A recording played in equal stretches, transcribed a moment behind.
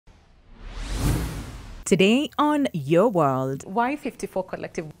Today on Your World. Why 54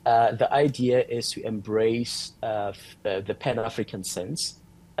 Collective? The idea is to embrace the Pan-African sense.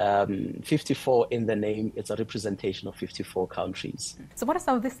 54 in the name, it's a representation of 54 countries. So what are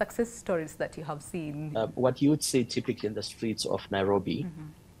some of the success stories that you have seen? What you would see typically in the streets of Nairobi,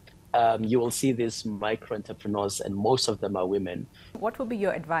 you will see these micro-entrepreneurs, and most of them are women. What would be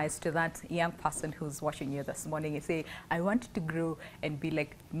your advice to that young person who's watching you this morning and say, I want to grow and be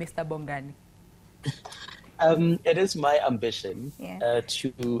like Mr. Bongani? It is my ambition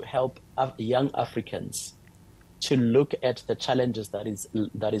to help young Africans to look at the challenges that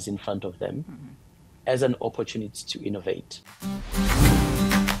is in front of them as an opportunity to innovate.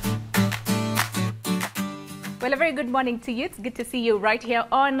 Well, a very good morning to you. It's good to see you right here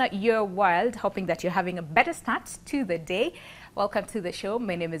on Your World, hoping that you're having a better start to the day. Welcome to the show.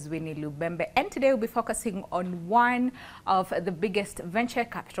 My name is Winnie Lubembe, and today we'll be focusing on one of the biggest venture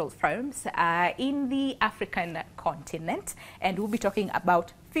capital firms in the African continent, and we'll be talking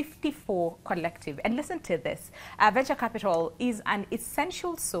about 54 Collective. And listen to this. Venture capital is an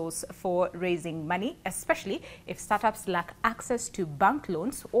essential source for raising money, especially if startups lack access to bank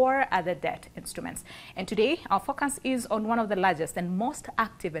loans or other debt instruments. And today, our focus is on one of the largest and most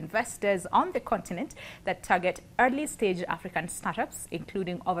active investors on the continent that target early-stage African startups,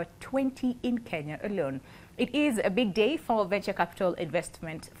 including over 20 in Kenya alone. It is a big day for venture capital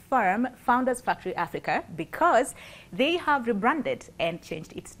investment firm Founders Factory Africa because they have rebranded and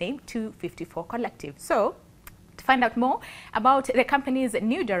changed its name to 54 Collective. So, to find out more about the company's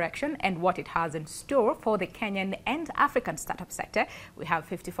new direction and what it has in store for the Kenyan and African startup sector, we have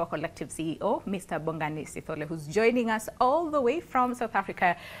 54 Collective CEO, Mr. Bongani Sithole, who's joining us all the way from South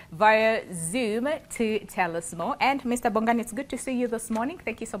Africa via Zoom to tell us more. And Mr. Bongani, it's good to see you this morning.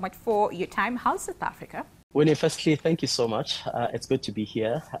 Thank you so much for your time. How's South Africa? Winnie, firstly, thank you so much. It's good to be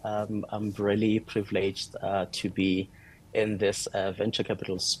here. I'm really privileged to be in this venture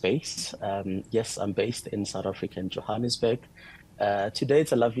capital space. Yes, I'm based in South Africa, in Johannesburg. Today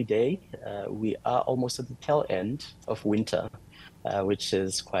it's a lovely day. We are almost at the tail end of winter, which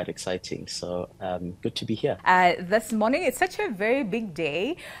is quite exciting. So good to be here. This morning, it's such a very big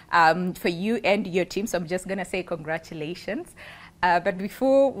day for you and your team. So I'm just going to say congratulations. But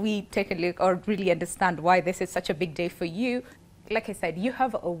before we take a look or really understand why this is such a big day for you, like I said, you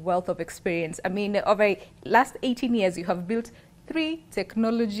have a wealth of experience. I mean, over last 18 years, you have built 3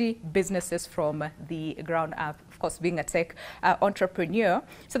 technology businesses from the ground up, of course, being a tech entrepreneur.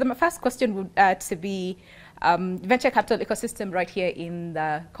 So my first question would to be venture capital ecosystem right here in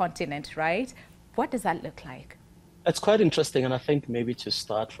the continent, right? What does that look like? It's quite interesting. And I think maybe to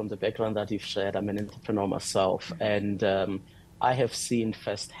start from the background that you've shared, I'm an entrepreneur myself. And I have seen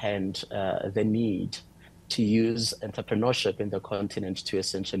firsthand the need to use entrepreneurship in the continent to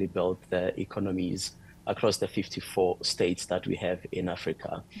essentially build the economies across the 54 states that we have in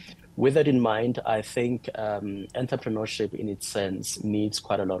Africa. With that in mind, I think entrepreneurship in its sense needs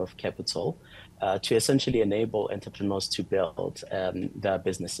quite a lot of capital to essentially enable entrepreneurs to build their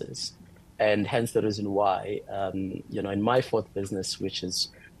businesses. And hence the reason why, in my 4th business, which is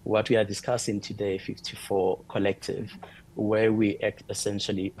what we are discussing today, 54 Collective, where we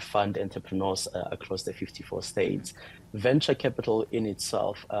essentially fund entrepreneurs across the 54 states. Venture capital in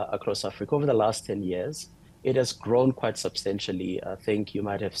itself across Africa over the last 10 years, it has grown quite substantially. I think you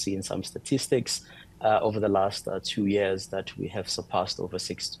might have seen some statistics over the last 2 years that we have surpassed over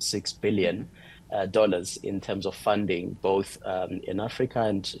 $6 billion in terms of funding, both in Africa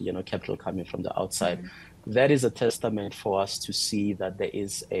and capital coming from the outside. That is a testament for us to see that there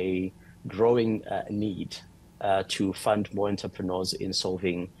is a growing need to fund more entrepreneurs in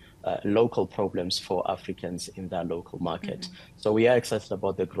solving local problems for Africans in their local market. So we are excited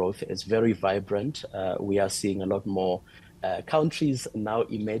about the growth. It's very vibrant. We are seeing a lot more countries now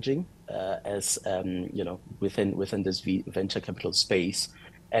emerging as within this venture capital space.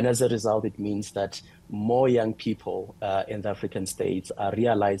 And as a result, it means that more young people in the African states are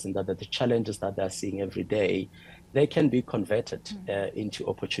realizing that the challenges that they're seeing every day, they can be converted into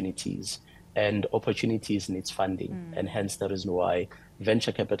opportunities. And opportunities needs funding, and hence the reason why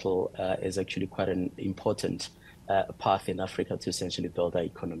venture capital is actually quite an important path in Africa to essentially build our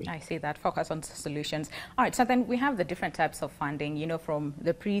economy. I see that. Focus on solutions. All right, so then we have the different types of funding, from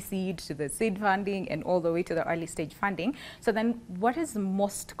the pre-seed to the seed funding and all the way to the early stage funding. So then what is the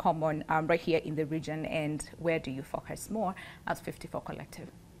most common right here in the region, and where do you focus more as 54 Collective?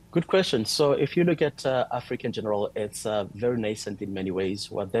 Good question. So if you look at Africa in general, it's very nascent in many ways.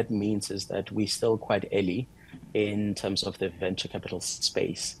 What that means is that we're still quite early in terms of the venture capital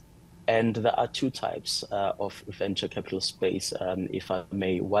space. And there are two types of venture capital space, if I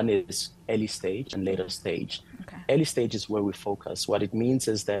may. One is early stage and later stage. Okay. Early stage is where we focus. What it means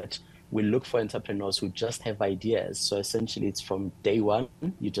is that we look for entrepreneurs who just have ideas. So essentially, it's from day one,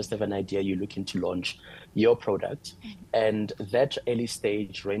 you just have an idea, you're looking to launch your product. And that early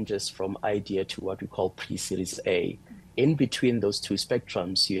stage ranges from idea to what we call pre-series A. In between those two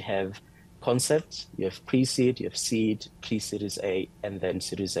spectrums, you have concept, you have pre-seed, you have seed, pre-series A, and then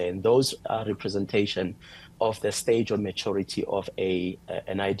series A. And those are representation of the stage or maturity of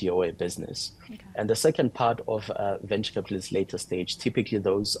an idea or a business. Okay. And the second part of venture capital is later stage. Typically,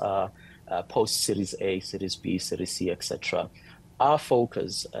 those are post-series A, series B, series C, etc. Our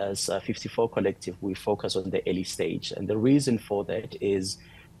focus as 54 Collective, we focus on the early stage. And the reason for that is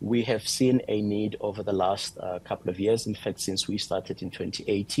we have seen a need over the last couple of years, in fact, since we started in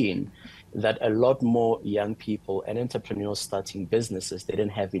 2018, that a lot more young people and entrepreneurs starting businesses, they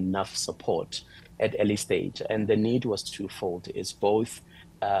didn't have enough support at early stage. And the need was twofold. It's both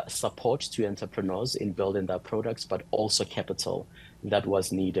support to entrepreneurs in building their products, but also capital that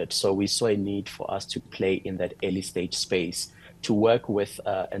was needed. So we saw a need for us to play in that early stage space, to work with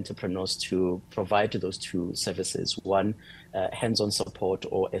entrepreneurs to provide those two services. One, hands-on support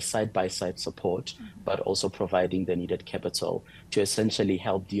or a side-by-side support, but also providing the needed capital to essentially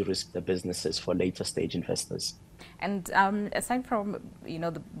help de-risk the businesses for later stage investors. And aside from,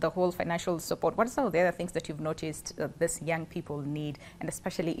 the whole financial support, what are some of the other things that you've noticed this young people need, and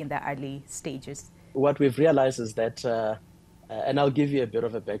especially in the early stages? What we've realized is that and I'll give you a bit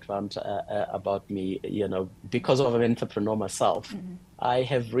of a background about me. Because of an entrepreneur myself, I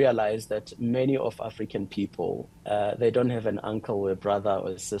have realized that many of African people, they don't have an uncle or a brother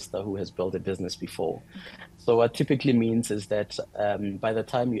or a sister who has built a business before. So what typically means is that by the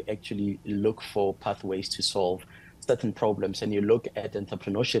time you actually look for pathways to solve certain problems and you look at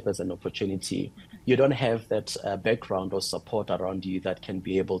entrepreneurship as an opportunity, you don't have that background or support around you that can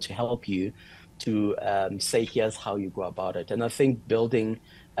be able to help you to say, here's how you go about it. And I think building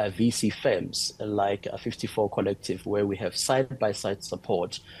VC firms like a 54 Collective, where we have side-by-side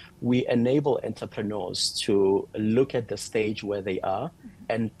support, we enable entrepreneurs to look at the stage where they are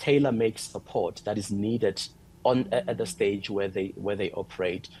and tailor-make support that is needed at the stage where they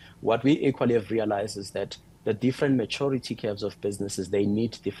operate. What we equally have realized is that the different maturity curves of businesses, they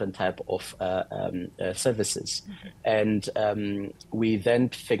need different type of services. And we then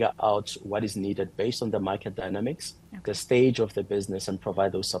figure out what is needed based on the market dynamics, the stage of the business, and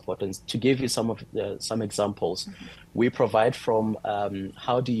provide those support. And to give you some examples, we provide from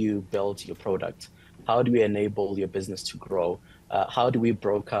how do you build your product? How do we enable your business to grow? How do we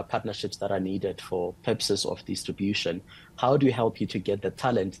broker partnerships that are needed for purposes of distribution? How do we help you to get the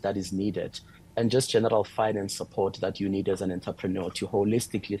talent that is needed? And just general finance support that you need as an entrepreneur to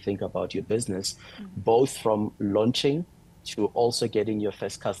holistically think about your business, both from launching to also getting your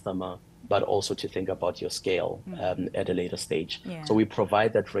first customer, but also to think about your scale at a later stage. Yeah. So we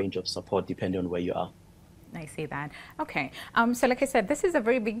provide that range of support depending on where you are. I see that. Okay. So like I said, this is a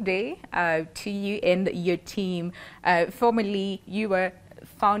very big day to you and your team. Formerly, you were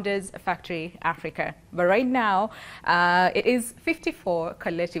Founders Factory Africa, but right now it is 54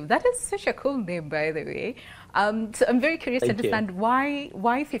 Collective. That is such a cool name, by the way. So I'm very curious to understand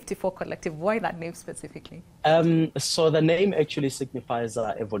why 54 Collective, why that name specifically? So the name actually signifies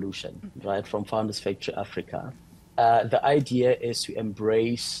evolution, right, from Founders Factory Africa. The idea is to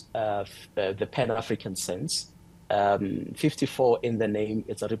embrace the Pan-African sense. 54 in the name,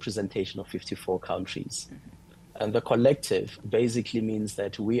 it's a representation of 54 countries. And the collective basically means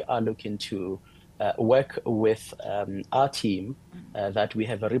that we are looking to work with our team, that we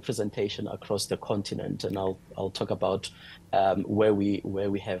have a representation across the continent. And I'll talk about where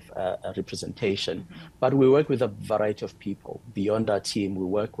we have a representation. But we work with a variety of people. Beyond our team, we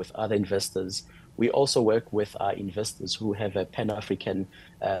work with other investors. We also work with our investors who have a Pan-African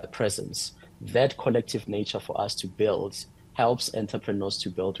presence. That collective nature for us to build helps entrepreneurs to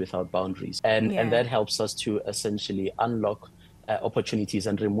build without boundaries. And that helps us to essentially unlock opportunities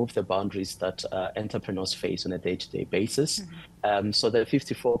and remove the boundaries that entrepreneurs face on a day-to-day basis. So the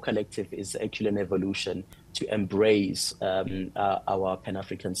 54 Collective is actually an evolution to embrace our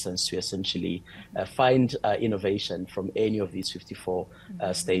Pan-African sense, to essentially find innovation from any of these 54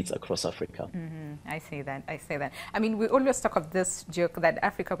 states across Africa. I say that. I mean, we always talk of this joke that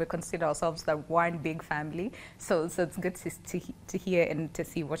Africa, we consider ourselves the one big family. So it's good to hear and to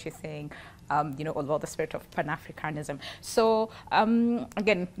see what you're saying, all about the spirit of Pan-Africanism. So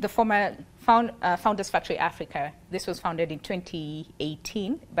again, the former Founders Factory Africa. This was founded in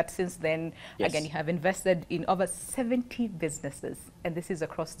 2018, but since then, Yes. again, you have invested in over 70 businesses, and this is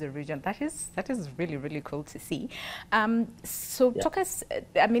across the region. That is really, really cool to see. So Yeah.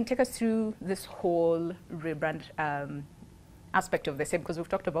 take us through this whole rebrand aspect of the same, because we've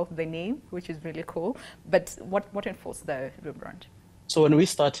talked about the name, which is really cool, but what enforced the rebrand? So when we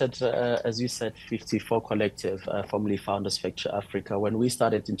started, as you said, 54 Collective, formerly Founders Factory Africa, when we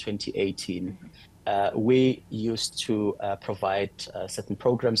started in 2018, we used to provide certain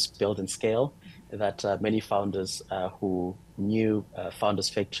programs, build and scale, that many founders who knew Founders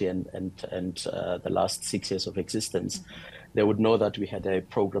Factory and the last 6 years of existence, they would know that we had a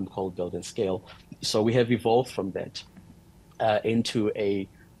program called Build and Scale. So we have evolved from that into a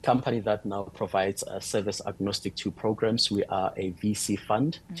company that now provides service agnostic to programs. We are a VC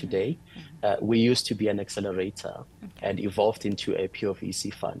fund today. We used to be an accelerator and evolved into a pure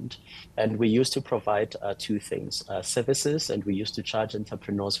VC fund. And we used to provide two things, services, and we used to charge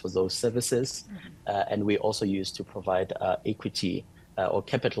entrepreneurs for those services. And we also used to provide equity or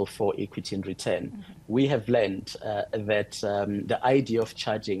capital for equity in return. We have learned that the idea of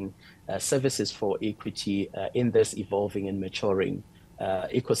charging services for equity in this evolving and maturing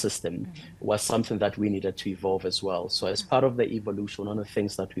ecosystem was something that we needed to evolve as well. So as part of the evolution, one of the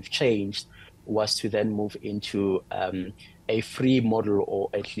things that we've changed was to then move into a free model, or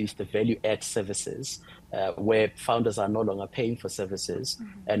at least the value add services, where founders are no longer paying for services.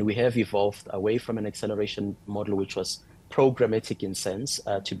 And we have evolved away from an acceleration model, which was programmatic in sense,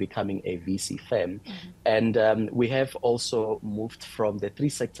 to becoming a VC firm. And we have also moved from the three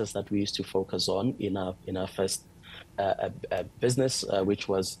sectors that we used to focus on in our first business, which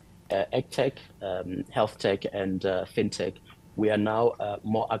was ag-tech, health tech, and fintech. We are now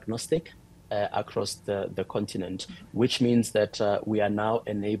more agnostic across the continent, which means that we are now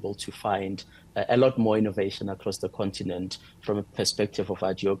enabled to find a lot more innovation across the continent from a perspective of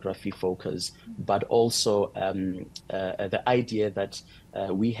our geography focus, but also the idea that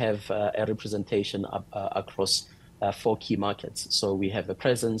we have a representation across 4 key markets. So we have a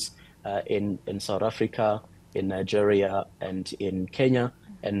presence in South Africa, in Nigeria, and in Kenya,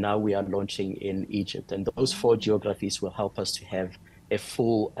 and now we are launching in Egypt. And those 4 geographies will help us to have a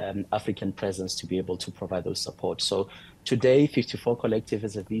full African presence to be able to provide those support. So today, 54 Collective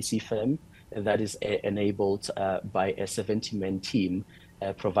is a VC firm that is enabled by a 70-man team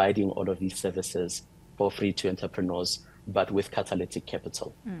providing all of these services for free to entrepreneurs, but with catalytic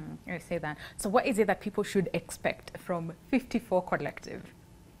capital. I say that. So what is it that people should expect from 54 Collective?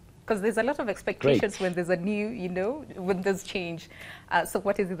 Because there's a lot of expectations when there's a new, when there's change. So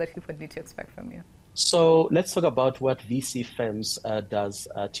what is it that people need to expect from you? So let's talk about what VC firms does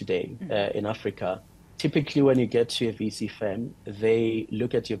today in Africa. Typically, when you get to a VC firm, they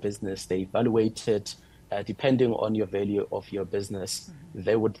look at your business, they evaluate it, depending on your value of your business,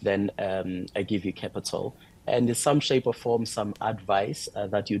 they would then give you capital. And in some shape or form, some advice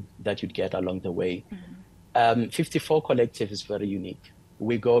that you'd get along the way. 54 Collective is very unique.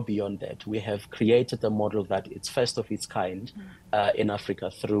 We go beyond that. We have created a model that it's first of its kind in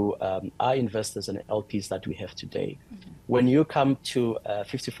Africa through our investors and LPs that we have today. When you come to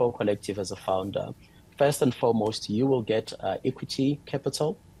 54 Collective as a founder, first and foremost, you will get equity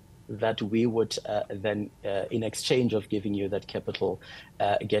capital that we would then, in exchange of giving you that capital,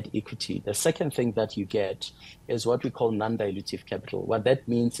 get equity. The second thing that you get is what we call non-dilutive capital. What that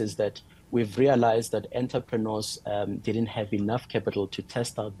means is that we've realized that entrepreneurs didn't have enough capital to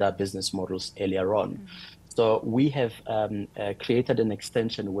test out their business models earlier on. So we have created an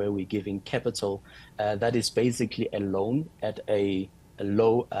extension where we're giving capital that is basically a loan at a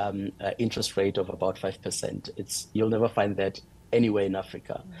low interest rate of about 5%. You'll never find that anywhere in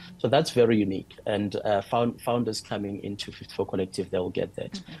Africa. So that's very unique. And founders coming into 54 Collective, they will get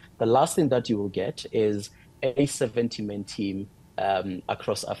that. The last thing that you will get is a 70-man team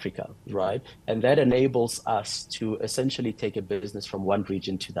across Africa, right? And that enables us to essentially take a business from one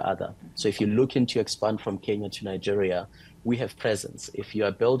region to the other. So if you're looking to expand from Kenya to Nigeria, we have presence. If you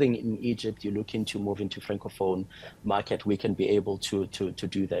are building in Egypt, you're looking to move into Francophone market, we can be able to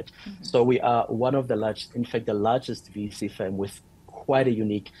do that. So we are one of the largest, in fact, the largest VC firm with quite a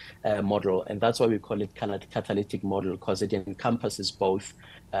unique model. And that's why we call it catalytic model, because it encompasses both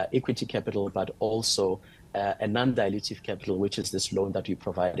equity capital, but also a non-dilutive capital, which is this loan that we're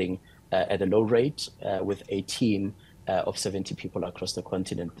providing at a low rate with a team of 70 people across the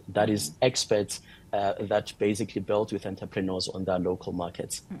continent. That is experts that basically build with entrepreneurs on their local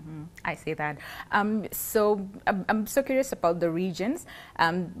markets. I see that. So I'm so curious about the regions,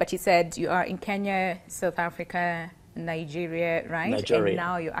 but you said you are in Kenya, South Africa, Nigeria, right? And Nigeria.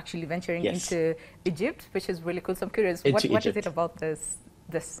 now you're actually venturing Yes. into Egypt, which is really cool. So I'm curious, Into what is it Egypt. about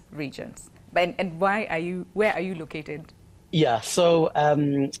this regions? And where are you located? Yeah, so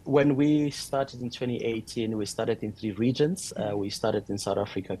when we started in 2018, we started in three regions. We started in South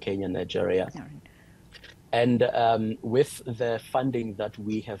Africa, Kenya, Nigeria. All right. And with the funding that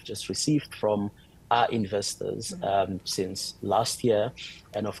we have just received from our investors since last year,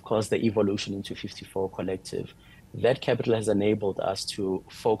 and of course the evolution into 54 Collective, that capital has enabled us to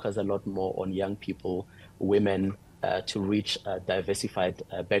focus a lot more on young people, women, to reach diversified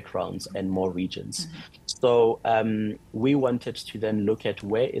backgrounds and more regions. So we wanted to then look at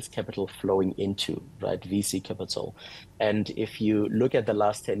where is capital flowing into, right? VC capital. And if you look at the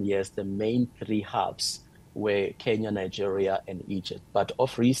last 10 years, the main three hubs were Kenya, Nigeria, and Egypt. But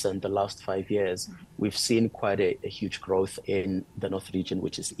of recent, the last 5 years, we've seen quite a huge growth in the North region,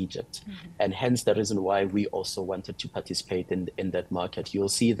 which is Egypt. And hence the reason why we also wanted to participate in that market. You'll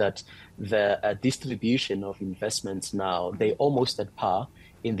see that the distribution of investments now, they almost at par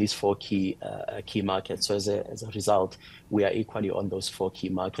in these four key markets. So as a result, we are equally on those four key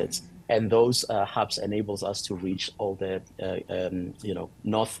markets. And those hubs enables us to reach all the,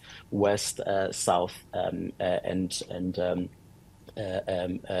 north, west, south, and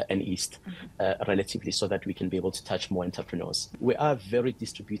east relatively, so that we can be able to touch more entrepreneurs. We are a very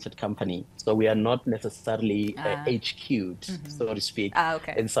distributed company, so we are not necessarily HQ'd, so to speak,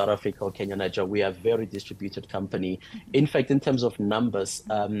 Okay. in South Africa or Kenya, Nigeria. We are a very distributed company. In fact, in terms of numbers,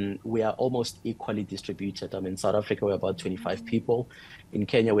 we are almost equally distributed. I mean, South Africa, we're about 25 people. In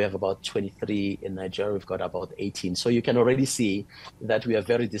Kenya, we have about 23. In Nigeria, we've got about 18. So you can already see that we are a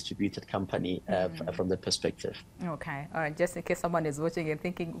very distributed company from that perspective. Okay. All right. Just in case someone is watching and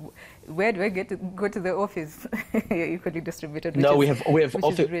thinking, where do I get to go to the office? You're equally distributed. No, we have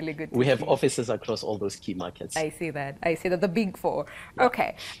which is really good. We have offices across all those key markets. I see that. The big four. Yeah.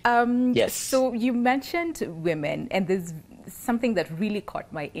 Okay. Yes. So you mentioned women, and there's something that really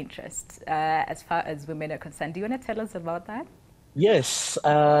caught my interest as far as women are concerned. Do you want to tell us about that? Yes,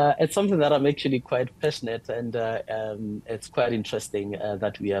 it's something that I'm actually quite passionate, and it's quite interesting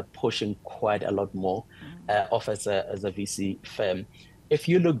that we are pushing quite a lot more off as a VC firm. If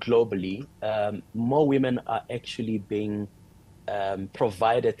you look globally, more women are actually being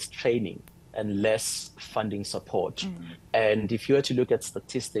provided training and less funding support. And if you were to look at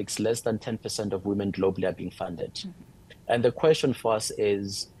statistics, less than 10% of women globally are being funded. And the question for us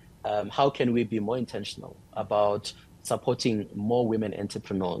is, how can we be more intentional about supporting more women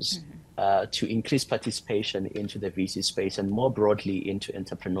entrepreneurs to increase participation into the VC space and more broadly into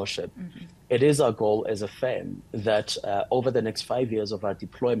entrepreneurship? It is our goal as a firm that over the next 5 years of our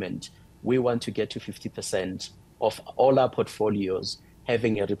deployment, we want to get to 50% of all our portfolios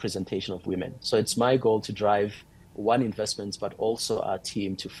having a representation of women. So it's my goal to drive investments, but also our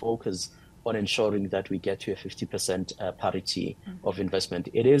team to focus on ensuring that we get to a 50% parity of investment.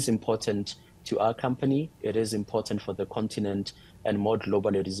 It is important to our company, it is important for the continent, and more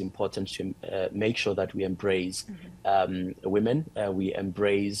globally, it is important to make sure that we embrace women. We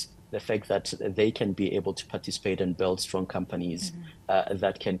embrace the fact that they can be able to participate and build strong companies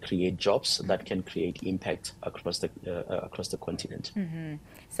that can create jobs, that can create impact across the continent.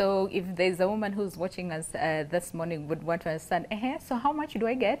 So if there's a woman who's watching us this morning would want to understand, so how much do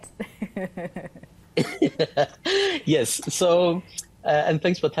I get? Yes. So, and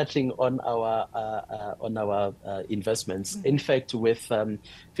thanks for touching on our investments. In fact, with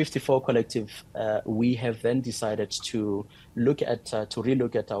 54 Collective, we have then decided to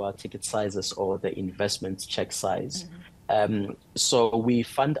relook at our ticket sizes or the investment check size. So we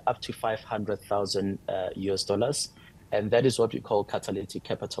fund up to $500,000 US, and that is what we call catalytic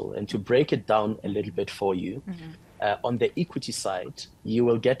capital. And to break it down a little bit for you, on the equity side, you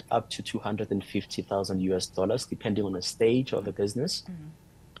will get up to $250,000 US, depending on the stage of the business.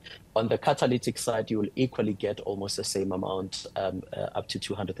 On the catalytic side, you will equally get almost the same amount, up to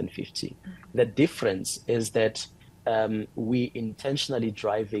 250. The difference is that we intentionally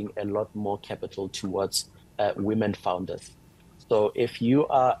driving a lot more capital towards women founders. So if you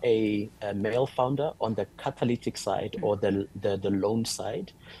are a male founder on the catalytic side or the loan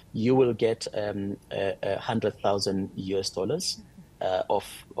side, you will get $100,000 US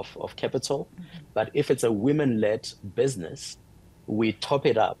of capital. But if it's a women-led business, we top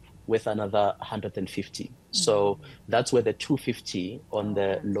it up with another 150. So that's where the 250 on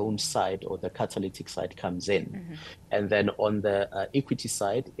the loan side or the catalytic side comes in. And then on the equity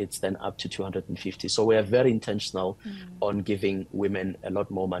side, it's then up to 250. So we are very intentional on giving women a lot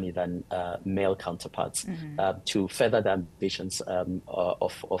more money than male counterparts to further the ambitions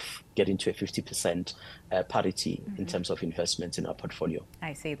of getting to a 50% parity in terms of investments in our portfolio.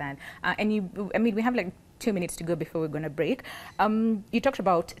 I see that. We have like 2 minutes to go before we're going to break. You talked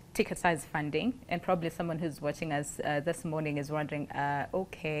about ticket size funding, and probably someone who's watching us this morning is wondering,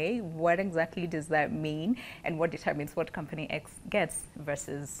 okay, what exactly does that mean, and what determines what company X gets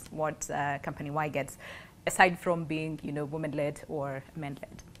versus what company Y gets, aside from being, women-led or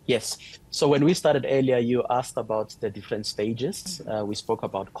men-led? Yes. So when we started earlier, you asked about the different stages. We spoke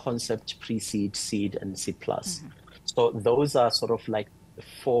about concept, pre-seed, seed, and seed plus. So those are sort of like the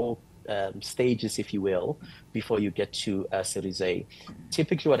four stages, if you will, before you get to Series A.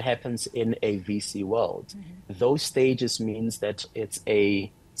 Typically what happens in a VC world, those stages means that it's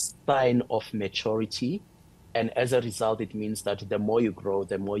a sign of maturity. And as a result, it means that the more you grow,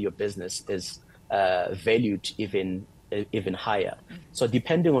 the more your business is valued even higher. So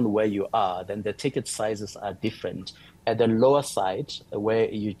depending on where you are, then the ticket sizes are different. At the lower side, where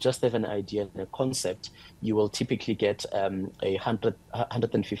you just have an idea and a concept, you will typically get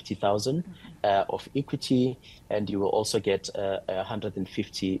 150,000 of equity, and you will also get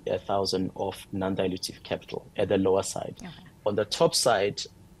 150,000 of non-dilutive capital at the lower side. Okay. On the top side,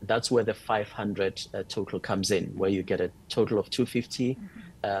 that's where the 500 total comes in, where you get a total of 250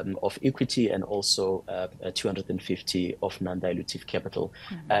 of equity and also 250 of non-dilutive capital.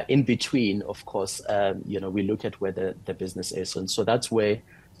 In between, of course, we look at where the business is. And so that's where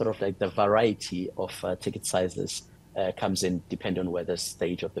sort of like the variety of ticket sizes comes in, depending on where the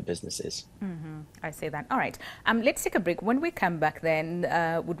stage of the business is. I say that. All right. Let's take a break. When we come back, then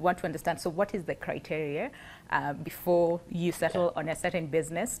would want to understand, so what is the criteria before you settle on a certain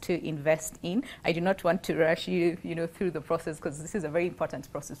business to invest in? I do not want to rush you, through the process, because this is a very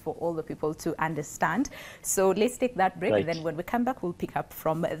important process for all the people to understand. So let's take that break, and then when we come back, we'll pick up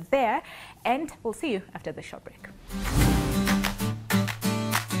from there, and we'll see you after the short break.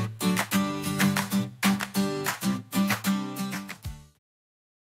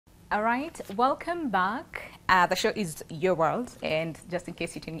 All right, welcome back. The show is Your World, and just in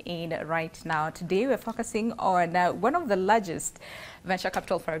case you're tuning in right now, today we're focusing on one of the largest venture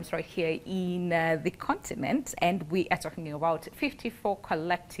capital firms right here in the continent, and we are talking about 54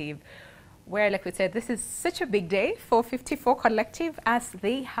 Collective, where, like we said, this is such a big day for 54 Collective, as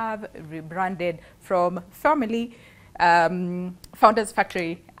they have rebranded from formerly Founders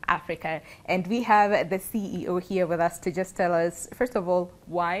Factory Africa. And we have the CEO here with us to just tell us, first of all,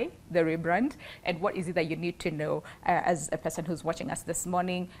 why the rebrand and what is it that you need to know as a person who's watching us this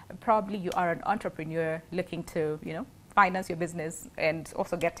morning. Probably you are an entrepreneur looking to, finance your business and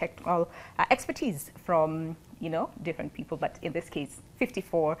also get technical expertise from, different people, but in this case,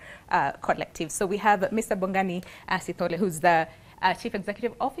 54 Collective. So we have Mr. Bongani Sithole, who's the Chief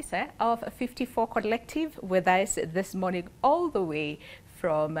Executive Officer of 54 Collective, with us this morning all the way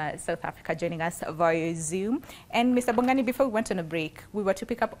from South Africa, joining us via Zoom. And Mr. Bongani, before we went on a break, we were to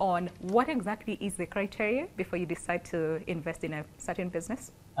pick up on what exactly is the criteria before you decide to invest in a certain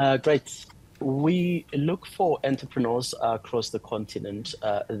business? Great. We look for entrepreneurs across the continent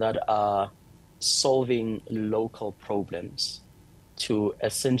that are solving local problems to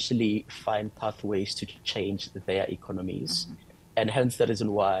essentially find pathways to change their economies. And hence the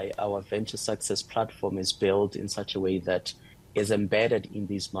reason why our venture success platform is built in such a way that is embedded in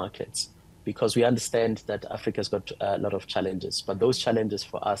these markets, because we understand that Africa's got a lot of challenges, but those challenges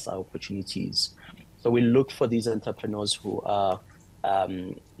for us are opportunities. So we look for these entrepreneurs who are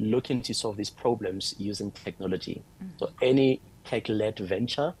looking to solve these problems using technology. So any tech-led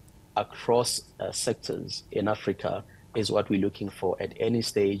venture across sectors in Africa is what we're looking for at any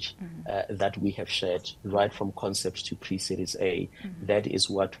stage that we have shared, right from concept to pre-series A. That is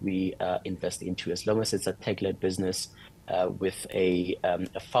what we invest into. As long as it's a tech-led business with a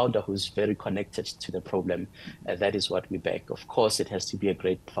founder who's very connected to the problem, that is what we back. Of course, it has to be a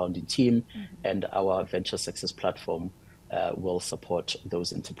great founding team, and our venture success platform will support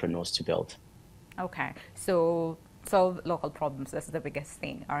those entrepreneurs to build. Okay, so solve local problems. That's the biggest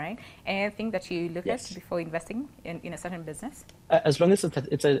thing. All right. Anything that you look at before investing in a certain business? As long as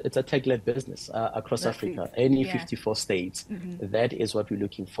it's a tech-led business across Africa, any 54 states, that is what we're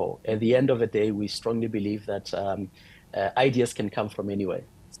looking for. At the end of the day, we strongly believe that ideas can come from anywhere.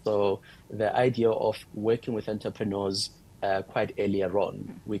 So the idea of working with entrepreneurs quite earlier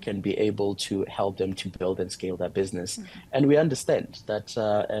on, we can be able to help them to build and scale their business. And we understand that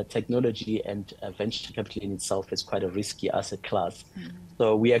technology and venture capital in itself is quite a risky asset class.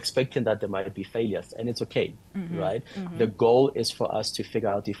 So we are expecting that there might be failures, and it's okay, right? The goal is for us to figure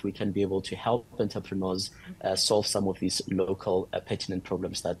out if we can be able to help entrepreneurs solve some of these local pertinent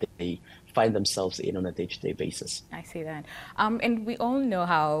problems that they find themselves in on a day-to-day basis. I see that. And we all know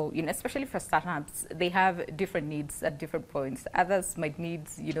how, especially for startups, they have different needs at different points. Others might need,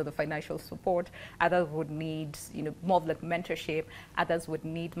 the financial support. Others would need, more of like mentorship. Others would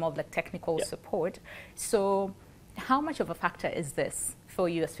need more of like technical support. So how much of a factor is this for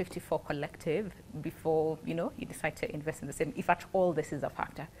you as 54 Collective before, you decide to invest in this, and if at all this is a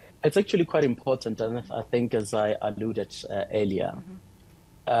factor? It's actually quite important. And I think, as I alluded earlier,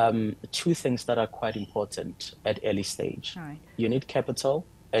 two things that are quite important at early stage. Right. You need capital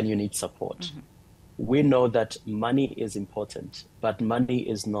and you need support. We know that money is important, but money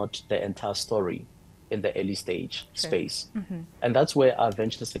is not the entire story in the early stage space. And that's where our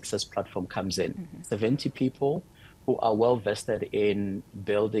venture success platform comes in. 70 people who are well vested in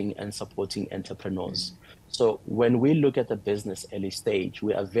building and supporting entrepreneurs. So when we look at the business early stage,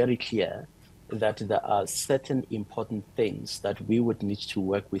 we are very clear that there are certain important things that we would need to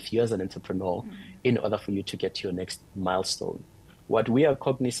work with you as an entrepreneur in order for you to get to your next milestone. What we are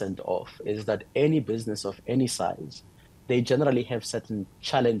cognizant of is that any business of any size, they generally have certain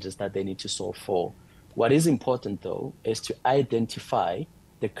challenges that they need to solve for. What is important, though, is to identify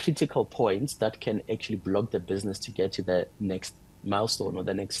the critical points that can actually block the business to get to the next milestone or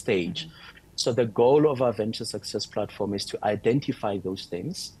the next stage. So the goal of our venture success platform is to identify those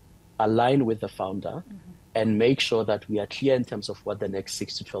things, align with the founder, and make sure that we are clear in terms of what the next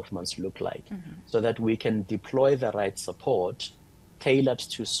 6 to 12 months look like, so that we can deploy the right support tailored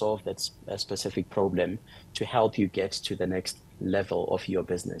to solve that specific problem to help you get to the next level of your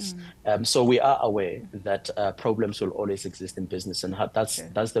business. So we are aware that problems will always exist in business, and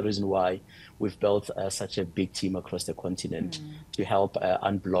that's the reason why we've built such a big team across the continent to help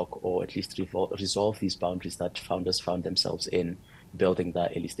unblock or at least resolve these boundaries that founders found themselves in building their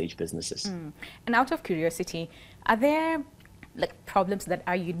early stage businesses. And out of curiosity, are there like problems that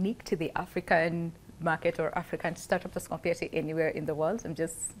are unique to the African market or African startups as compared to anywhere in the world? I'm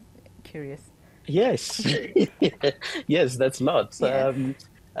just curious. Yes, yes, that's lots.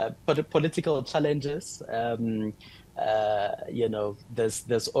 Political challenges.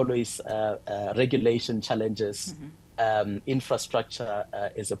 There's always regulation challenges. Infrastructure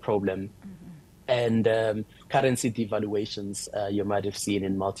is a problem. And currency devaluations you might have seen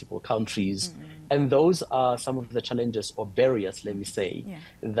in multiple countries. And those are some of the challenges or barriers, let me say,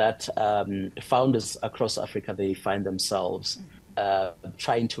 that founders across Africa, they find themselves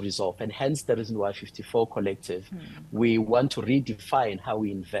trying to resolve. And hence the reason why 54 Collective, we want to redefine how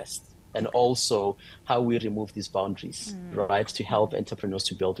we invest and also how we remove these boundaries, right, to help entrepreneurs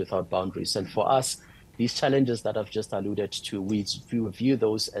to build without boundaries. And for us, these challenges that I've just alluded to, we view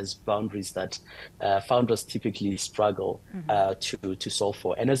those as boundaries that founders typically struggle to solve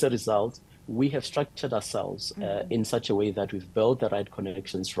for. And as a result, we have structured ourselves in such a way that we've built the right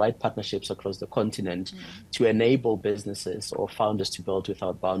connections, right partnerships across the continent to enable businesses or founders to build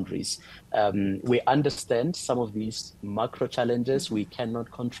without boundaries. We understand some of these macro challenges we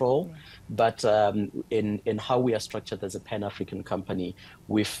cannot control, but in how we are structured as a Pan-African company,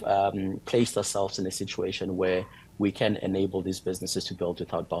 we've placed ourselves in a situation where we can enable these businesses to build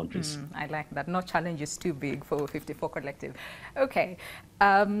without boundaries. I like that. No challenge is too big for 54 Collective. Okay.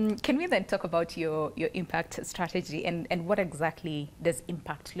 Can we then talk about your impact strategy and what exactly does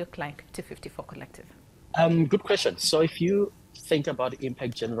impact look like to 54 Collective? Good question. So if you think about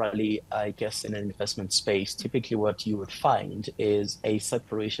impact generally, I guess in an investment space, typically what you would find is a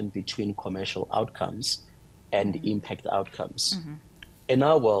separation between commercial outcomes and impact outcomes. In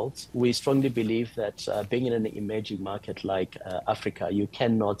our world, we strongly believe that being in an emerging market like Africa, you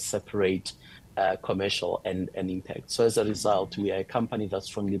cannot separate commercial and impact. So as a result, we are a company that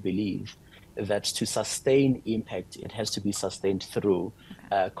strongly believes that to sustain impact, it has to be sustained through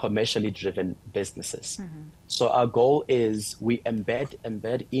commercially driven businesses. So our goal is we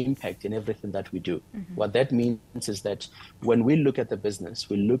embed impact in everything that we do. What that means is that when we look at the business,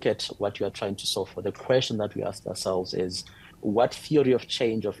 we look at what you are trying to solve for. The question that we ask ourselves is, what theory of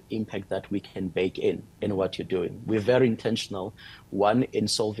change of impact that we can bake in what you're doing? We're very intentional, one, in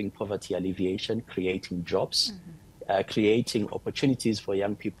solving poverty alleviation, creating jobs, creating opportunities for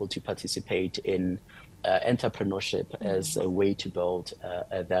young people to participate in entrepreneurship as a way to build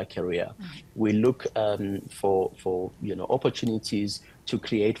their career. We look for opportunities to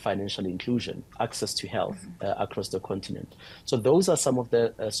create financial inclusion, access to health across the continent. So those are some of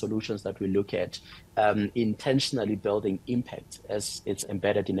the solutions that we look at, intentionally building impact as it's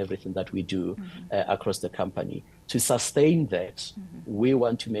embedded in everything that we do across the company. To sustain that, we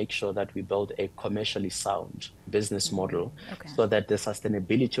want to make sure that we build a commercially sound business model so that the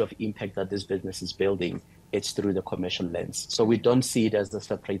sustainability of impact that this business is building, it's through the commercial lens. So we don't see it as a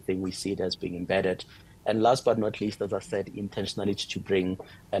separate thing, we see it as being embedded. And last but not least, as I said, intentionality to bring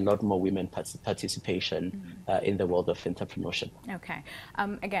a lot more women participation in the world of entrepreneurship. Okay.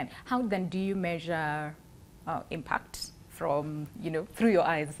 Again, how then do you measure impact from, through your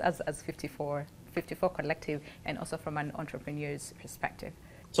eyes as 54 Collective, and also from an entrepreneur's perspective?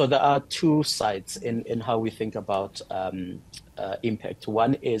 So there are two sides in how we think about impact.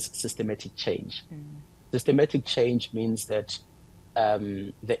 One is systematic change. Systematic change means that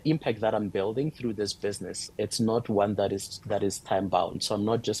the impact that I'm building through this business, it's not one that is time bound. So I'm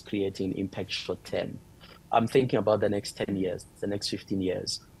not just creating impact short term. I'm thinking about the next 10 years, the next 15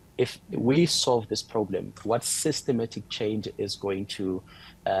 years. If we solve this problem, what systematic change is going to,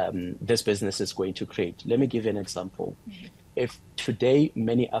 this business is going to create? Let me give you an example. If today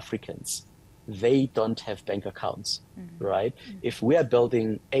many Africans, they don't have bank accounts, right? If we are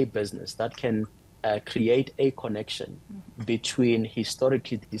building a business that can create a connection between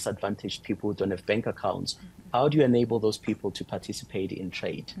historically disadvantaged people who don't have bank accounts, how do you enable those people to participate in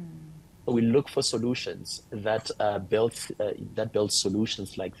trade? We look for solutions that build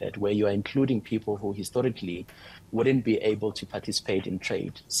solutions like that, where you are including people who historically wouldn't be able to participate in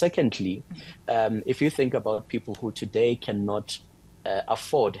trade. Secondly, if you think about people who today cannot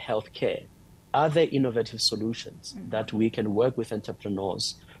afford healthcare, are there innovative solutions that we can work with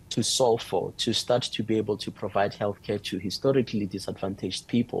entrepreneurs to solve for, to start to be able to provide healthcare to historically disadvantaged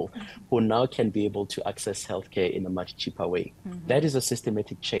people who now can be able to access healthcare in a much cheaper way? That is a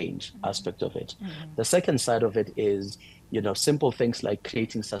systematic change aspect of it. The second side of it is, simple things like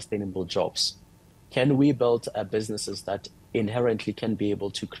creating sustainable jobs. Can we build businesses that inherently can be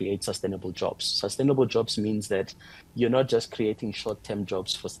able to create sustainable jobs? Sustainable jobs means that you're not just creating short-term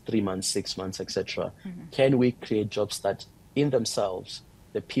jobs for 3 months, 6 months, etc. Can we create jobs that in themselves,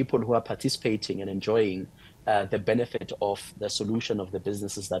 the people who are participating and enjoying the benefit of the solution of the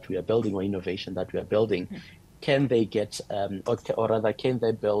businesses that we are building or innovation that we are building, can they get, or rather, can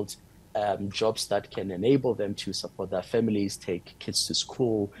they build jobs that can enable them to support their families, take kids to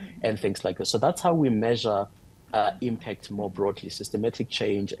school, and things like that? So that's how we measure impact more broadly, systematic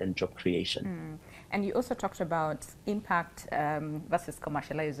change and job creation. And you also talked about impact versus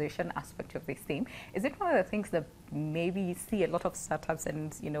commercialization aspect of this theme. Is it one of the things that maybe you see a lot of startups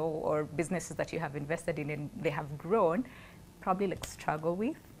and, or businesses that you have invested in and they have grown, probably struggle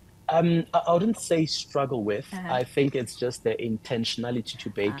with? I wouldn't say struggle with. I think it's just the intentionality to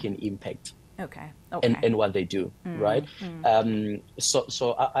bake in impact. In what they do, right?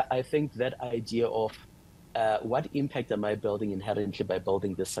 So I think that idea of what impact am I building inherently by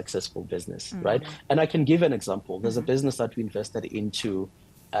building this successful business, right? And I can give an example. There's a business that we invested into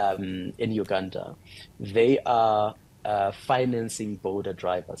in Uganda. They are financing border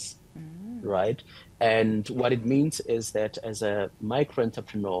drivers, right? And what it means is that as a micro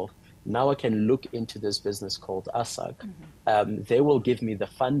entrepreneur, now I can look into this business called ASAG. They will give me the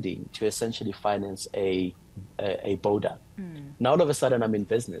funding to essentially finance a border. Now all of a sudden I'm in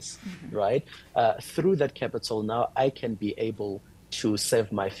business, right? Through that capital, now I can be able to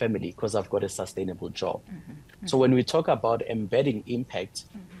save my family because I've got a sustainable job. So when we talk about embedding impact,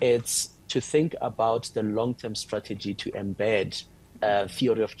 it's to think about the long-term strategy to embed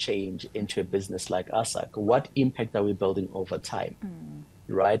theory of change into a business like ASAG. What impact are we building over time?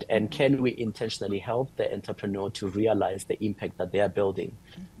 Right? And can we intentionally help the entrepreneur to realize the impact that they are building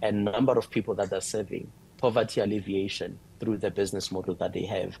and number of people that they're serving, poverty alleviation through the business model that they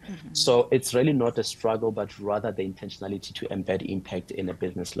have. So it's really not a struggle, but rather the intentionality to embed impact in a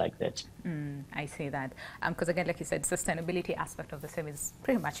business like that. I see that. Because again, like you said, sustainability aspect of the same is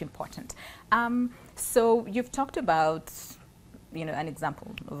pretty much important. So you've talked about an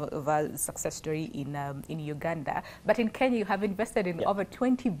example of a success story in Uganda, but in Kenya you have invested in over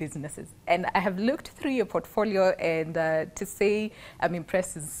 20 businesses, and I have looked through your portfolio, and to say I'm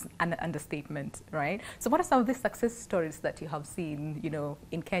impressed is an understatement, right? So what are some of the success stories that you have seen,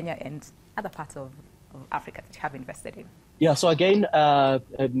 in Kenya and other parts of Africa that you have invested in? Yeah, so again,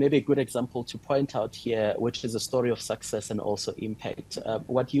 maybe a good example to point out here, which is a story of success and also impact.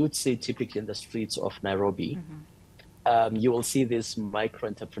 What you would see typically in the streets of Nairobi, you will see these micro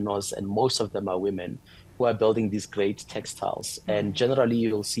entrepreneurs, and most of them are women, who are building these great textiles. And generally,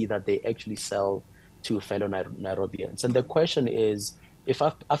 you'll see that they actually sell to fellow Nairobians. And the question is, if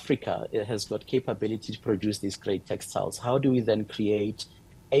Africa has got capability to produce these great textiles, how do we then create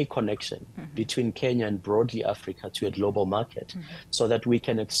a connection between Kenya and broadly Africa to a global market so that we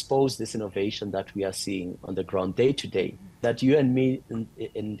can expose this innovation that we are seeing on the ground day to day, that you and me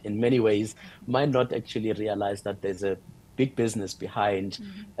in many ways might not actually realize that there's a big business behind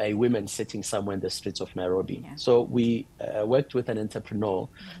a woman sitting somewhere in the streets of Nairobi. Yeah. So we worked with an entrepreneur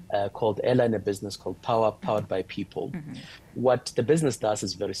called Ella in a business called Powered by People. What the business does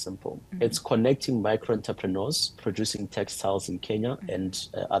is very simple. It's connecting micro entrepreneurs producing textiles in Kenya and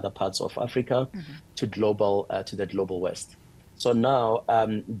other parts of Africa to the global West. So now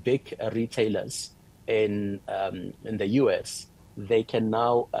big retailers in the US, they can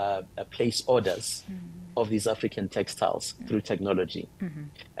now place orders of these African textiles through technology.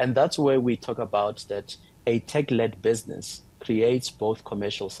 And that's where we talk about that a tech-led business creates both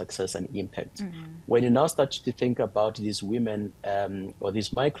commercial success and impact. When you now start to think about these women or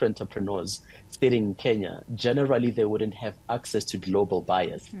these micro entrepreneurs sitting in Kenya, generally they wouldn't have access to global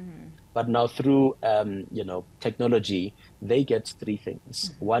buyers. But now through technology, they get three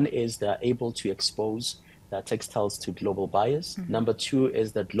things. One is they're able to expose their textiles to global buyers. Number two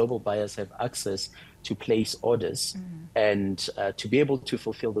is that global buyers have access to place orders and to be able to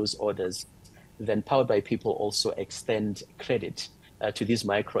fulfill those orders. Then Powered by People also extend credit to these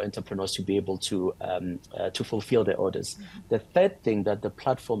micro entrepreneurs to be able to fulfill their orders. The third thing that the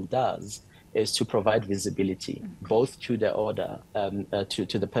platform does is to provide visibility, both to the order, to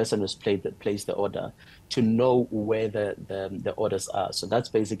the person who's placed the order, to know where the orders are. So that's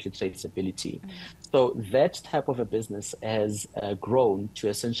basically traceability. So that type of a business has grown to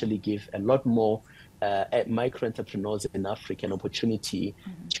essentially give a lot more micro entrepreneurs in Africa an opportunity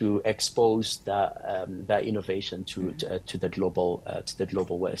to expose their innovation to the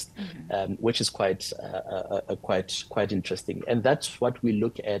global West, which is quite interesting. And that's what we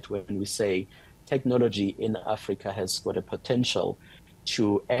look at when we say technology in Africa has got a potential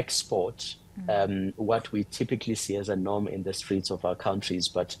to export what we typically see as a norm in the streets of our countries,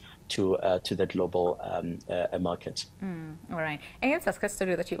 but to the global market. All right. Any success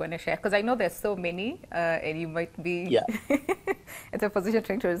story that you want to share? Because I know there's so many, and you might be at a position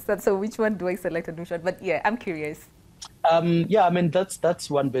trying to understand. So which one do I select and which one? But yeah, I'm curious. I mean that's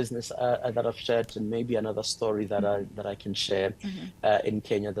one business that I've shared, and maybe another story that I can share in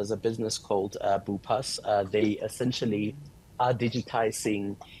Kenya. There's a business called Bupas. They essentially are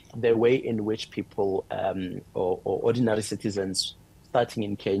digitizing the way in which people or ordinary citizens starting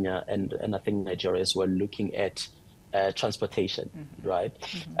in Kenya and I think Nigeria as well looking at transportation, right?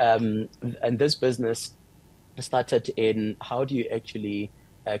 And this business started in how do you actually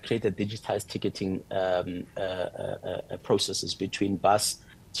create a digitized ticketing processes between bus,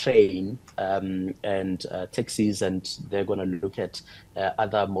 train, and taxis, and they're going to look at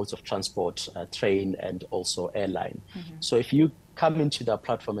other modes of transport, train and also airline. So if you come into the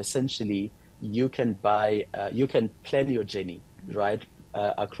platform, essentially you can plan your journey, right,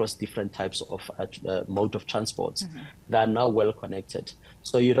 across different types of mode of transports that are now well connected.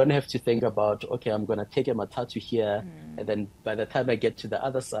 So you don't have to think about, okay, I'm going to take a matatu here, and then by the time I get to the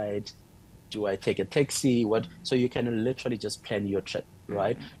other side, do I take a taxi? So you can literally just plan your trip,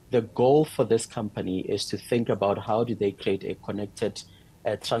 right? The goal for this company is to think about how do they create a connected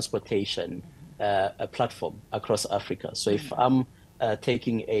transportation a platform across Africa. So if I'm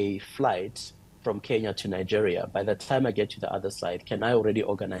taking a flight from Kenya to Nigeria, by the time I get to the other side, can I already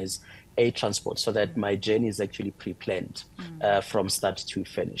organize a transport so that my journey is actually pre-planned from start to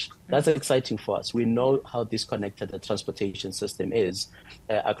finish? That's exciting for us. We know how disconnected the transportation system is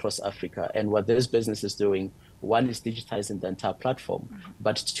across Africa. And what this business is doing, one is digitizing the entire platform,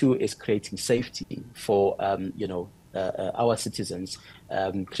 but two is creating safety for our citizens,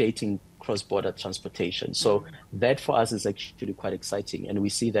 creating cross-border transportation. So that for us is actually quite exciting. And we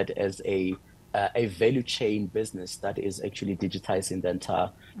see that as a value chain business that is actually digitizing the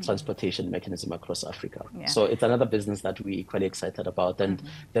entire transportation mechanism across Africa. Yeah. So it's another business that we're equally excited about. And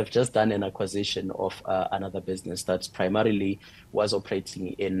they've just done an acquisition of another business that primarily was operating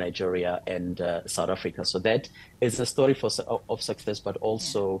in Nigeria and South Africa. So that is a story of success, but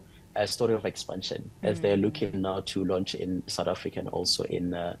also a story of expansion as they're looking now to launch in South Africa and also in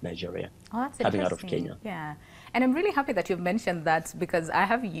Nigeria, coming out of Kenya. Yeah. And I'm really happy that you've mentioned that because I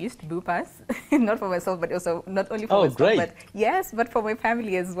have used Bupas, not for myself, but also not only for myself, great. but for my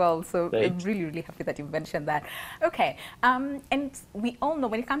family as well. So great. I'm really, really happy that you've mentioned that. Okay. And we all know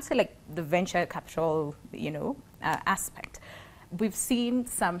when it comes to like the venture capital, aspect, we've seen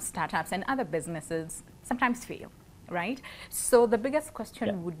some startups and other businesses sometimes fail. right? So the biggest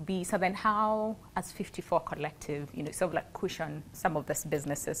question would be, so then how, as 54 Collective, sort of like cushion some of these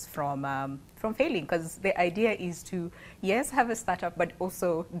businesses from failing? Because the idea is to, yes, have a startup, but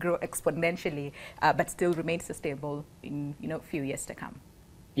also grow exponentially, but still remain sustainable in, a few years to come.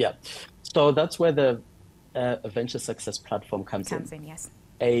 Yeah. So that's where the venture success platform comes in. Yes.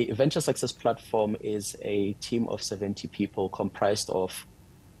 A venture success platform is a team of 70 people comprised of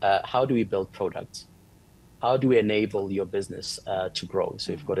how do we build products? How do we enable your business to grow?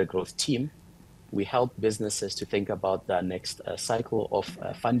 So you've got a growth team. We help businesses to think about the next cycle of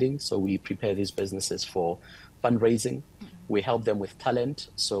funding. So we prepare these businesses for fundraising. We help them with talent.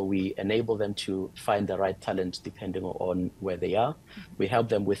 So we enable them to find the right talent depending on where they are. We help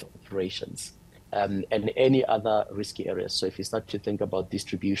them with operations. And any other risky areas. So if you start to think about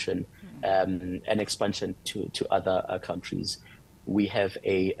distribution and expansion to other countries, we have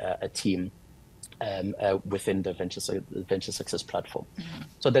a team within the venture success platform.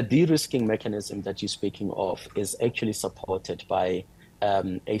 So the de-risking mechanism that you're speaking of is actually supported by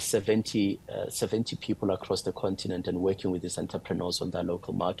 70 people across the continent and working with these entrepreneurs on their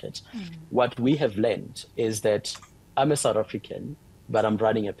local market. What we have learned is that I'm a South African, but I'm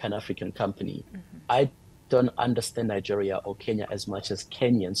running a Pan-African company. I don't understand Nigeria or Kenya as much as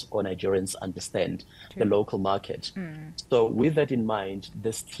Kenyans or Nigerians understand the local market. So with that in mind,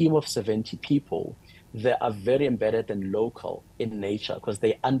 this team of 70 people, they are very embedded and local in nature because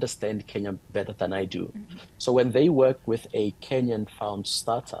they understand Kenya better than I do. So when they work with a Kenyan-found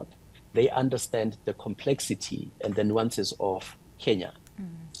startup, they understand the complexity and the nuances of Kenya.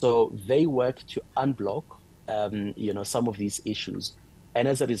 So they work to unblock some of these issues, and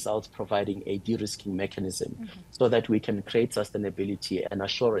as a result, providing a de-risking mechanism so that we can create sustainability and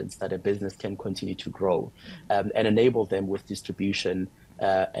assurance that a business can continue to grow and enable them with distribution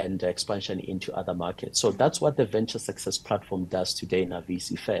and expansion into other markets. So that's what the Venture Success Platform does today in our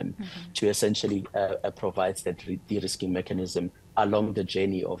VC firm, to essentially provides that de-risking mechanism along the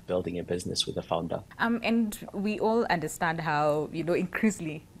journey of building a business with a founder. And we all understand how,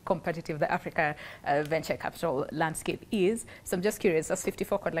 increasingly competitive the Africa venture capital landscape is. So I'm just curious, as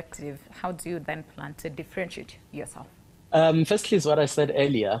 54 Collective, how do you then plan to differentiate yourself? Firstly, is what I said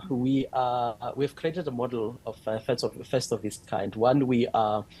earlier. We've created a model of first of its kind. One, we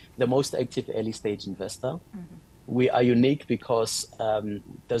are the most active early stage investor. We are unique because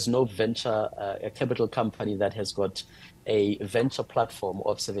there's no venture capital company that has got a venture platform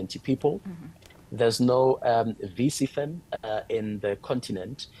of 70 people. There's no VC firm in the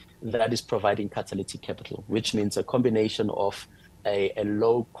continent that is providing catalytic capital, which means a combination of a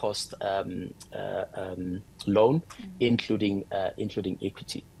low cost loan, including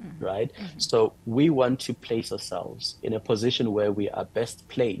equity, right? So we want to place ourselves in a position where we are best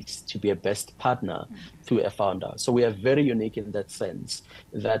placed to be a best partner to a founder. So we are very unique in that sense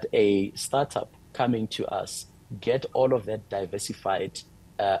that a startup coming to us get all of that diversified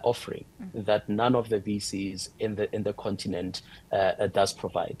offering that none of the VCs in the continent does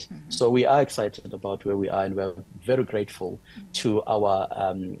provide. So we are excited about where we are, and we're very grateful to our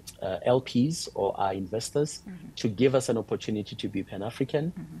LPs or our investors to give us an opportunity to be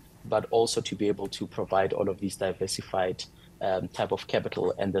Pan-African, but also to be able to provide all of these diversified type of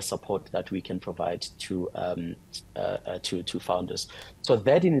capital and the support that we can provide to founders. So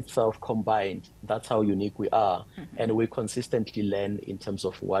that in itself combined, that's how unique we are. And we consistently learn in terms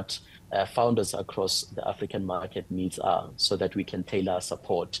of what founders across the African market needs are, so that we can tailor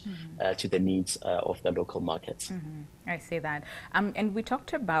support to the needs of the local markets. I see that. And we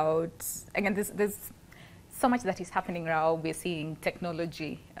talked about, again, there's so much that is happening now. We're seeing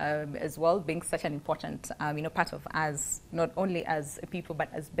technology as well being such an important, part of us, not only as people, but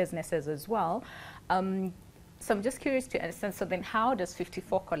as businesses as well. So I'm just curious to understand, so then how does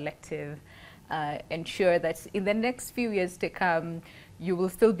 54 Collective ensure that in the next few years to come, you will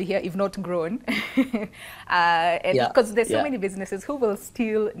still be here, if not grown? Because there's so many businesses who will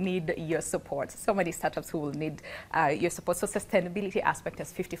still need your support, so many startups who will need your support. So sustainability aspect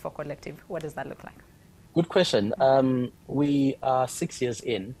as 54 Collective, what does that look like? Good question. We are 6 years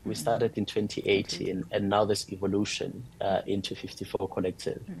in. We started in 2018, and now there's evolution into 54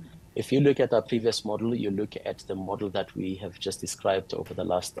 Collective. If you look at our previous model, you look at the model that we have just described over the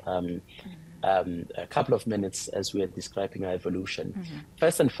last a couple of minutes as we are describing our evolution.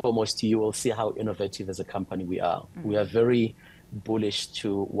 First and foremost, you will see how innovative as a company we are. We are very bullish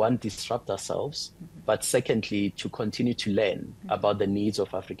to, one, disrupt ourselves, but secondly, to continue to learn about the needs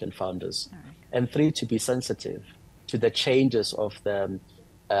of African founders. And three, to be sensitive to the changes of the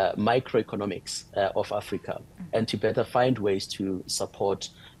microeconomics of Africa. and to better find ways to support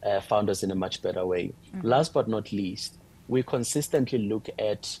founders in a much better way. Last but not least, we consistently look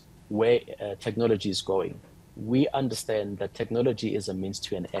at where technology is going. We understand that technology is a means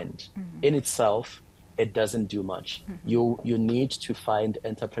to an end. In itself, it doesn't do much. You need to find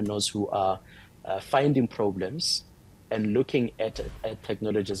entrepreneurs who are finding problems and looking at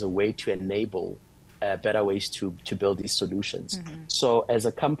technology as a way to enable better ways to build these solutions. So as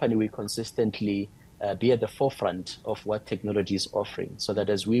a company, we consistently be at the forefront of what technology is offering, so that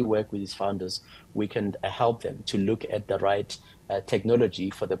as we work with these founders, we can help them to look at the right technology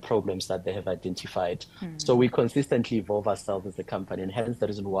for the problems that they have identified. So we consistently evolve ourselves as a company, and hence the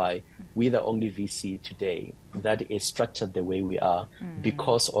reason why we're the only VC today that is structured the way we are,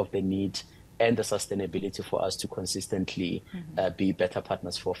 because of the need and the sustainability for us to consistently be better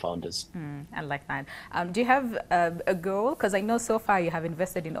partners for founders. I like that. Do you have a goal? Because I know so far you have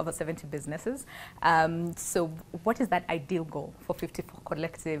invested in over 70 businesses. So what is that ideal goal for 54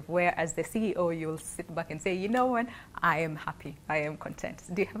 Collective, where as the CEO you'll sit back and say, you know what, I am happy, I am content?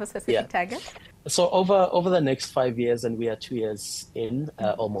 Do you have a specific target? So over the next 5 years, and we are 2 years in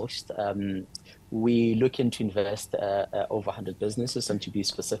almost, we looking to invest over 100 businesses, and to be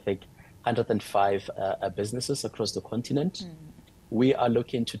specific, 105 businesses across the continent. We are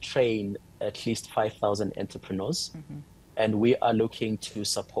looking to train at least 5,000 entrepreneurs, and we are looking to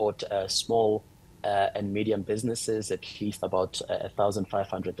support small and medium businesses, at least about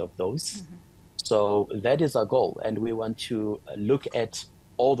 1,500 of those. So that is our goal, and we want to look at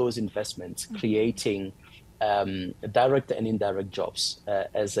all those investments, creating direct and indirect jobs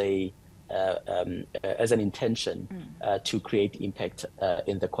as an intention to create impact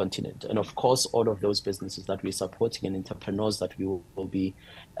in the continent. And of course, all of those businesses that we're supporting and entrepreneurs that we will be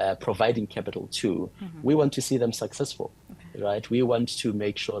providing capital to, we want to see them successful, right? We want to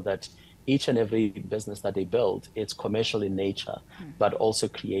make sure that each and every business that they build, it's commercial in nature, but also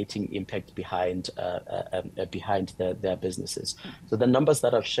creating impact behind their businesses. So the numbers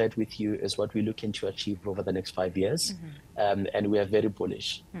that I've shared with you is what we're looking to achieve over the next 5 years. And we are very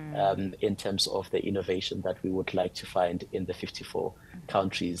bullish in terms of the innovation that we would like to find in the 54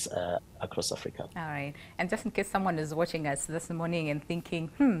 countries across Africa. All right. And just in case someone is watching us this morning and thinking,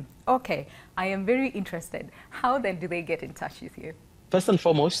 okay, I am very interested, how then do they get in touch with you? First and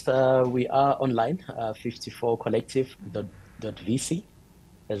foremost, we are online, 54collective.vc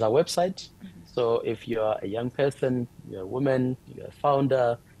is our website. So if you're a young person, you're a woman, you're a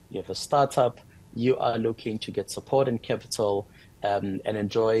founder, you have a startup, you are looking to get support and capital and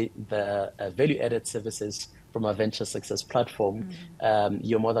enjoy the value-added services from our venture success platform,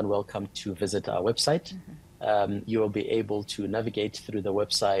 you're more than welcome to visit our website. You will be able to navigate through the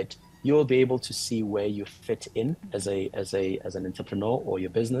website. You will be able to see where you fit in as an entrepreneur or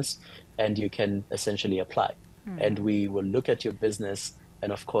your business, and you can essentially apply. And we will look at your business,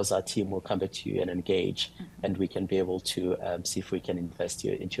 and of course our team will come back to you and engage, and we can be able to see if we can invest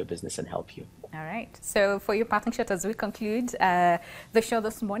into your business and help you. All right. So for your parting shot as we conclude the show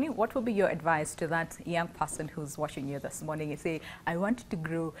this morning, what will be your advice to that young person who's watching you this morning and say, I want to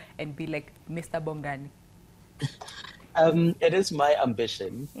grow and be like Mr. Bongani? It is my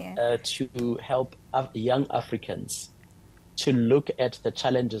ambition to help young Africans to look at the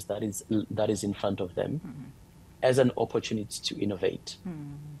challenges that is in front of them as an opportunity to innovate.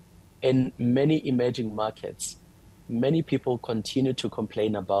 In many emerging markets, many people continue to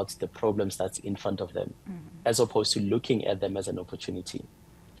complain about the problems that's in front of them, as opposed to looking at them as an opportunity.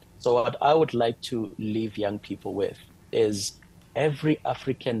 So what I would like to leave young people with is every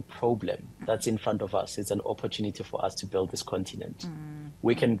African problem that's in front of us is an opportunity for us to build this continent.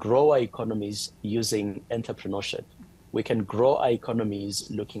 We can grow our economies using entrepreneurship. We can grow our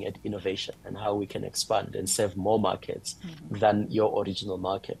economies looking at innovation and how we can expand and serve more markets than your original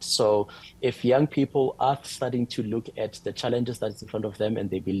market. So if young people are starting to look at the challenges that's in front of them and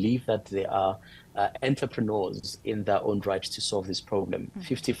they believe that they are entrepreneurs in their own right to solve this problem,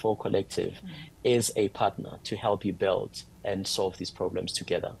 54 Collective is a partner to help you build and solve these problems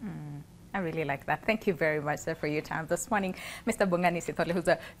together. I really like that. Thank you very much, sir, for your time this morning. Mr. Bongani Sithole, who's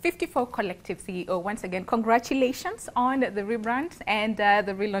a 54 Collective CEO. Once again, congratulations on the rebrand and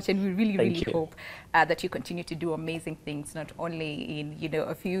the relaunch. And we really hope that you continue to do amazing things, not only in,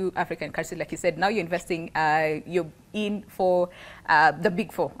 a few African countries, like you said. Now you're investing, you're in for the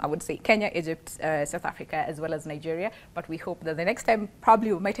big four, I would say, Kenya, Egypt, South Africa, as well as Nigeria. But we hope that the next time,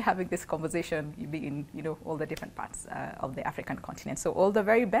 probably we might be having this conversation, you'll be in, all the different parts of the African continent. So all the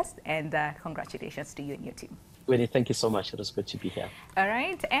very best, and congratulations to you and your team. Winnie, thank you so much. It was good to be here. All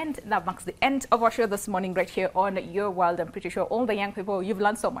right, and that marks the end of our show this morning right here on Your World. I'm pretty sure all the young people, you've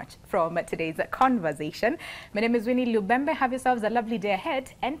learned so much from today's conversation. My name is Winnie Lubembe. Have yourselves a lovely day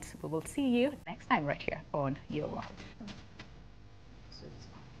ahead, and we will see you next time right here on Your World.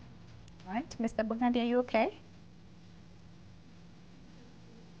 Right, Mr. Bonadi, are you okay?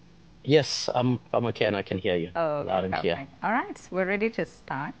 Yes, I'm okay and I can hear you loud and clear. All right, we're ready to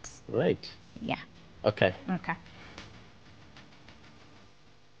start. Right. Yeah. Okay. Okay.